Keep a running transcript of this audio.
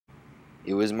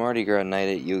It was Mardi Gras night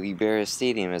at Yogi Berra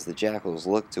Stadium as the Jackals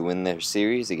looked to win their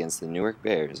series against the Newark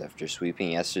Bears after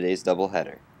sweeping yesterday's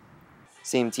doubleheader.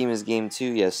 Same team as Game 2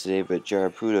 yesterday, but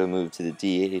Jaraputo moved to the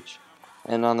DH,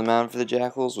 and on the mound for the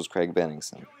Jackals was Craig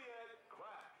Benningson.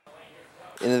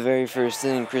 In the very first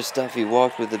inning, Chris Duffy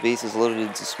walked with the bases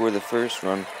loaded to score the first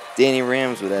run. Danny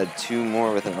Rams would add two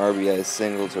more with an RBI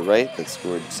single to right that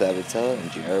scored Sabatella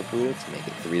and Jaraputo to make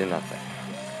it 3-0.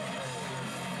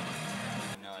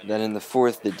 Then in the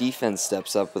fourth, the defense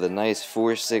steps up with a nice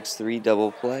 4-6-3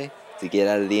 double play to get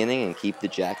out of the inning and keep the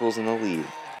Jackals in the lead.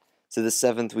 To the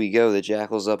seventh we go, the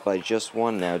Jackals up by just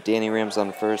one now. Danny Rams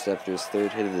on first after his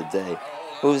third hit of the day.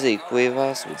 Jose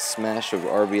Cuevas would smash a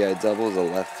RBI double to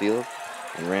left field,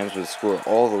 and Rams would score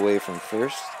all the way from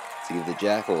first to give the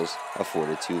Jackals a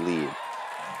 4-2 lead.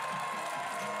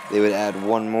 They would add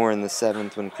one more in the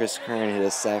seventh when Chris Kern hit a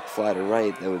sac fly to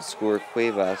right that would score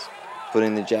Cuevas,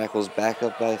 putting the Jackals back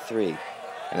up by 3,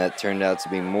 and that turned out to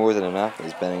be more than enough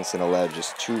as Benningson allowed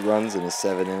just 2 runs in his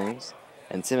 7 innings,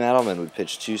 and Tim Adelman would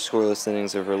pitch 2 scoreless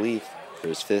innings of relief for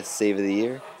his 5th save of the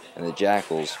year and the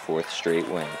Jackals' 4th straight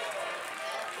win.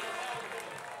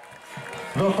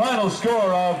 The final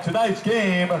score of tonight's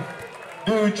game,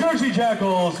 New Jersey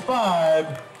Jackals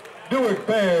 5, Newark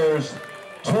Bears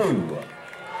 2.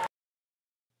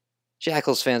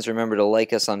 Jackals fans, remember to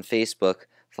like us on Facebook,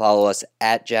 follow us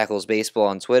at Jackals Baseball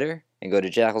on Twitter, and go to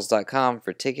jackals.com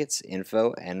for tickets,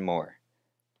 info, and more.